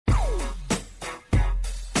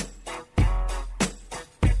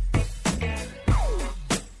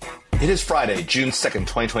It is Friday, June 2nd,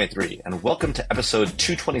 2023, and welcome to episode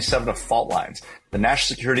 227 of Fault Lines, the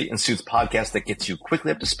National Security Institute's podcast that gets you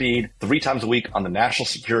quickly up to speed 3 times a week on the national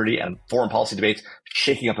security and foreign policy debates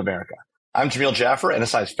shaking up America. I'm Jamil Jaffer,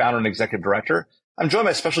 NSI's founder and executive director. I'm joined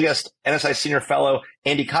by special guest, NSI senior fellow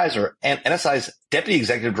Andy Kaiser, and NSI's deputy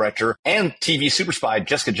executive director and TV super spy,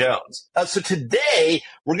 Jessica Jones. So today,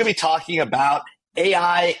 we're going to be talking about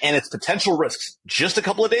AI and its potential risks. Just a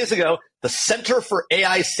couple of days ago, the Center for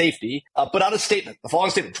AI Safety put out a statement, the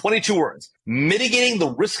following statement, 22 words. Mitigating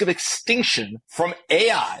the risk of extinction from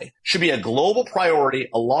AI should be a global priority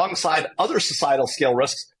alongside other societal scale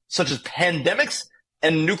risks, such as pandemics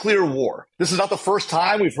and nuclear war. This is not the first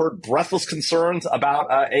time we've heard breathless concerns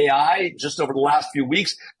about AI. Just over the last few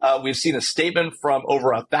weeks, we've seen a statement from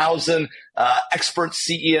over 1,000 expert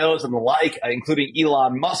CEOs and the like, including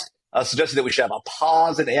Elon Musk, suggesting that we should have a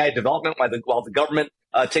pause in AI development while the government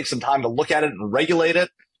takes some time to look at it and regulate it.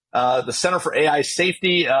 The Center for AI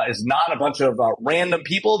Safety is not a bunch of random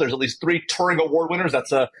people. There's at least 3 Turing Award winners.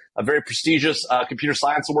 That's a very prestigious computer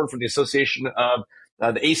science award from the Association of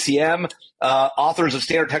the ACM, authors of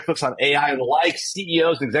standard textbooks on AI and the like,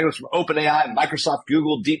 CEOs and executives from OpenAI, Microsoft,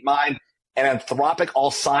 Google, DeepMind, and Anthropic all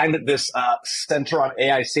signed this Center on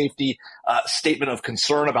AI Safety statement of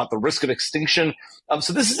concern about the risk of extinction.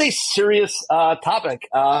 So this is a serious topic.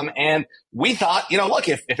 And we thought, look,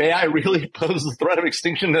 if AI really poses a threat of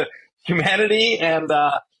extinction to humanity and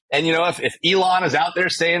if Elon is out there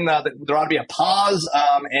saying that there ought to be a pause,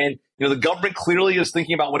 and the government clearly is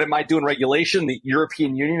thinking about what it might do in regulation. The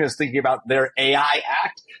European Union is thinking about their AI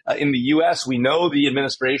Act. In the U.S., we know the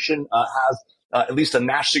administration has at least a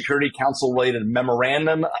National Security Council related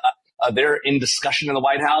memorandum. They're in discussion in the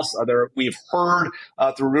White House. We've heard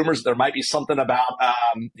through rumors there might be something about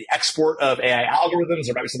the export of AI algorithms.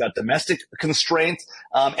 There might be something about domestic constraints.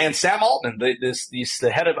 And Sam Altman,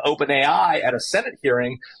 the head of OpenAI, at a Senate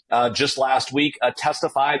hearing just last week,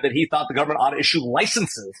 testified that he thought the government ought to issue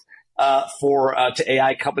licenses to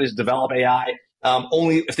AI companies to develop AI.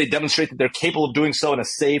 Only if they demonstrate that they're capable of doing so in a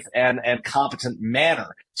safe and competent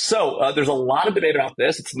manner. So there's a lot of debate about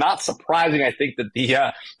this. It's not surprising, I think,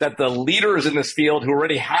 that the leaders in this field who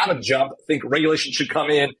already have a jump think regulation should come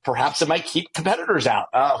in. Perhaps it might keep competitors out.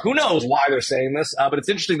 Who knows why they're saying this? But it's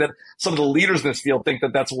interesting that some of the leaders in this field think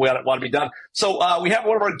that that's what ought to be done. So we have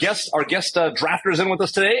one of our guest drafters in with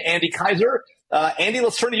us today, Andy Kaiser. Andy,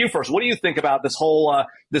 let's turn to you first. What do you think about this whole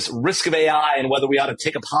this risk of AI and whether we ought to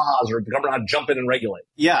take a pause or the government ought to jump in and regulate?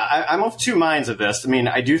 Yeah, I'm of 2 minds of this. I mean,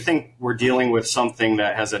 I do think we're dealing with something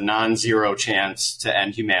that has a non-zero chance to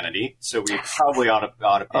end humanity, so we probably ought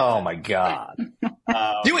to. Oh my God!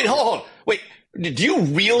 Hold on. Wait. Do you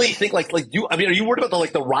really think are you worried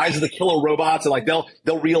about the rise of the killer robots and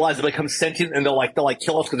they'll realize they become sentient and they'll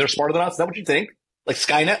kill us because they're smarter than us? Is that what you think? Like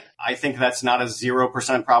Skynet? I think that's not a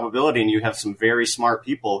 0% probability, and you have some very smart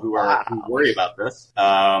people who worry about this,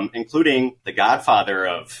 including the godfather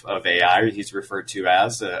of AI. He's referred to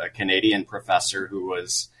as a Canadian professor who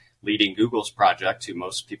was leading Google's project, who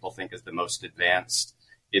most people think is the most advanced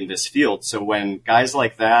in this field. So when guys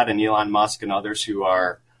like that and Elon Musk and others who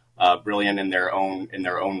are brilliant in their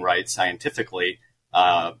own right scientifically,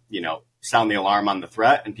 sound the alarm on the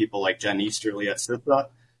threat, and people like Jen Easterly at CISA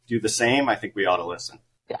do the same, I think we ought to listen.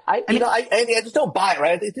 Yeah, I just don't buy it,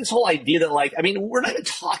 right? This whole idea that we're not even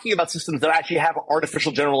talking about systems that actually have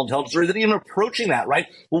artificial general intelligence or that even approaching that, right?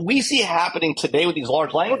 What we see happening today with these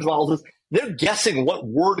large language models is they're guessing what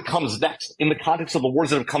word comes next in the context of the words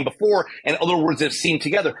that have come before and other words they've seen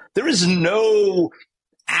together. There is no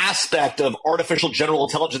aspect of artificial general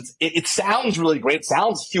intelligence. It sounds really great. It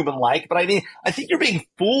sounds human-like, but I think you're being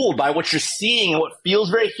fooled by what you're seeing and what feels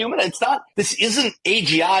very human. This isn't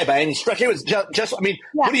AGI by any stretch. Anyways, Jess,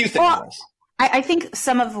 what do you think of this? I think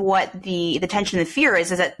some of what the tension and the fear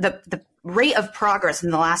is that the rate of progress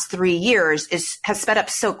in the last 3 years has sped up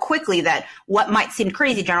so quickly that what might seem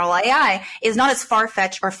crazy, general AI, is not as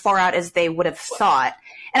far-fetched or far out as they would have thought.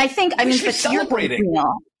 And I think, celebrating.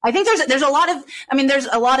 I think there's a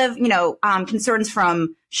lot of concerns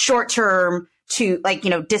from short term to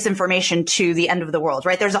disinformation to the end of the world,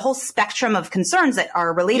 right? There's a whole spectrum of concerns that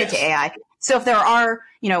are related to AI. So if there are,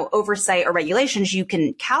 oversight or regulations, you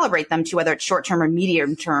can calibrate them to whether it's short term or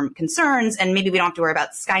medium term concerns. And maybe we don't have to worry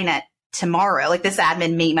about Skynet tomorrow. Like this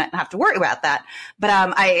admin may not have to worry about that. But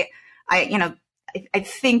I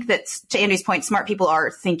think that, to Andy's point, smart people are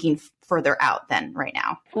thinking further out than right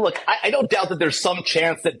now. Look, I don't doubt that there's some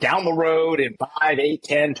chance that down the road in 5, 8,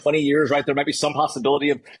 10, 20 years, right, there might be some possibility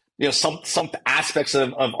of some aspects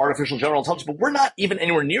of artificial general intelligence, but we're not even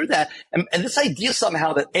anywhere near that. And this idea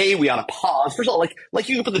somehow that we ought to pause. First of all, like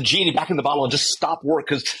you can put the genie back in the bottle and just stop work.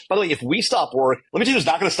 Because by the way, if we stop work, let me tell you who's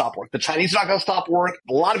not going to stop work. The Chinese are not going to stop work.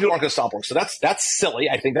 A lot of people aren't going to stop work. So that's silly.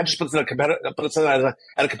 I think that just puts us at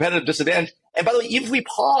a competitive disadvantage. And by the way, even if we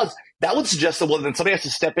pause, that would suggest that then somebody has to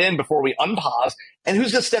step in before we unpause. And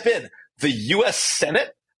who's going to step in? The U.S.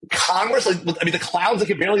 Senate? Congress, the clowns that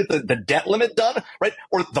can barely get the debt limit done, right?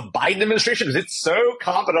 Or the Biden administration, because it's so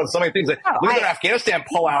confident on so many things. Look at their Afghanistan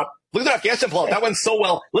pullout. That went so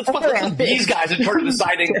well. Let's put these guys in charge of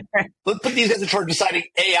deciding. Let's put these guys in charge of deciding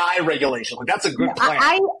AI regulation. That's a good plan.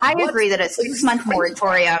 I agree that a 6-month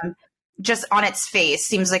moratorium, just on its face,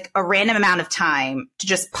 seems like a random amount of time to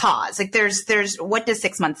just pause. There's what does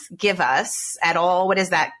 6 months give us at all? What does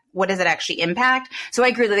it actually impact? So I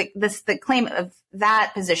agree that the claim of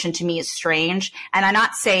that position to me is strange. And I'm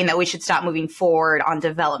not saying that we should stop moving forward on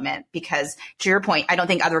development because, to your point, I don't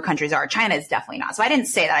think other countries are. China is definitely not. So I didn't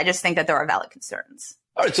say that. I just think that there are valid concerns.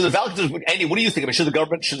 All right. So the valid concerns, Andy, what do you think? I mean, should the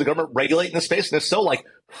government regulate in this space? And if so,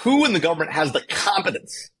 who in the government has the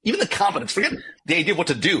competence, even the competence, forget the idea of what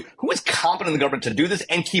to do. Who is competent in the government to do this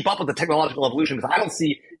and keep up with the technological evolution? Because I don't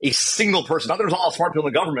see a single person. Not that there's all smart people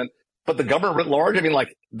in the government, but the government writ large,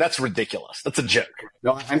 that's ridiculous. That's a joke.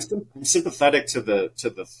 No, I'm sympathetic to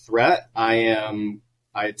the threat.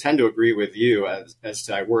 I tend to agree with you as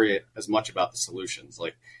to I worry as much about the solutions.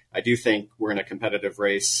 I do think we're in a competitive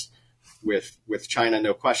race with China,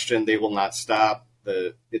 no question. They will not stop.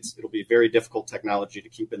 It'll be very difficult technology to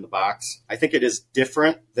keep in the box. I think it is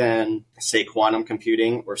different than, say, quantum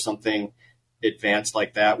computing or something advanced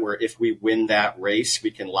like that, where if we win that race,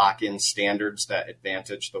 we can lock in standards that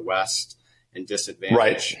advantage the West and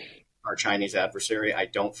disadvantage our Chinese adversary. I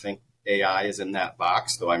don't think AI is in that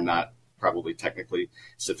box, though I'm not probably technically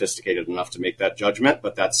sophisticated enough to make that judgment,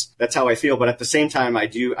 but that's how I feel. But at the same time, I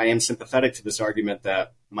am sympathetic to this argument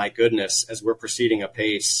that, my goodness, as we're proceeding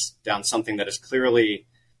apace down something that is clearly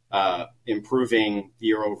improving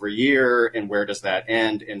year over year, and where does that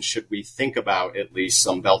end? And should we think about at least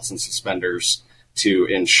some belts and suspenders to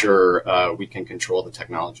ensure we can control the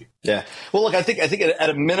technology? Yeah. Well, look, I think at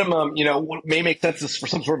a minimum, what may make sense is for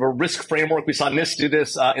some sort of a risk framework. We saw NIST do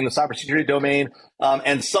this in the cybersecurity domain,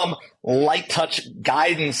 and some light touch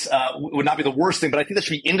guidance would not be the worst thing. But I think that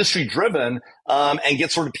should be industry driven and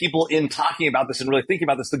get sort of people in talking about this and really thinking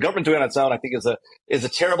about this. The government doing it on its own, I think, is a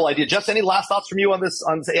terrible idea. Jess, any last thoughts from you on this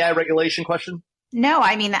AI regulation question? No,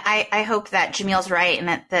 I hope that Jamil's right and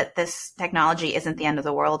that this technology isn't the end of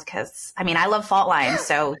the world because, I love fault lines,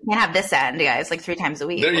 so you can't have this end, guys, 3 times a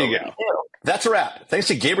week. There you go. That's a wrap. Thanks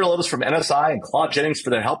to Gabriel Otis from NSI and Claude Jennings for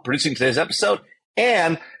their help producing today's episode.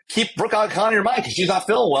 And keep Brooke Khan in your mind because she's not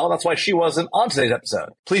feeling well. That's why she wasn't on today's episode.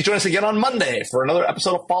 Please join us again on Monday for another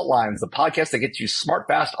episode of Fault Lines, the podcast that gets you smart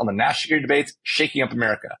fast on the national security debates shaking up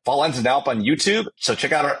America. Fault Lines is now up on YouTube, so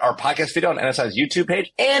check out our podcast video on NSI's YouTube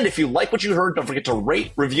page. And if you like what you heard, don't forget to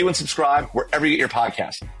rate, review, and subscribe wherever you get your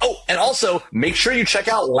podcast. Oh, and also make sure you check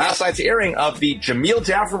out last night's airing of the Jamil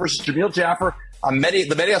Jaffer versus Jamil Jaffer on the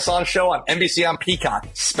Mehdi Hasan show on NBC on Peacock.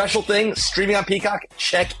 Special thing, streaming on Peacock.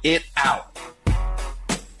 Check it out.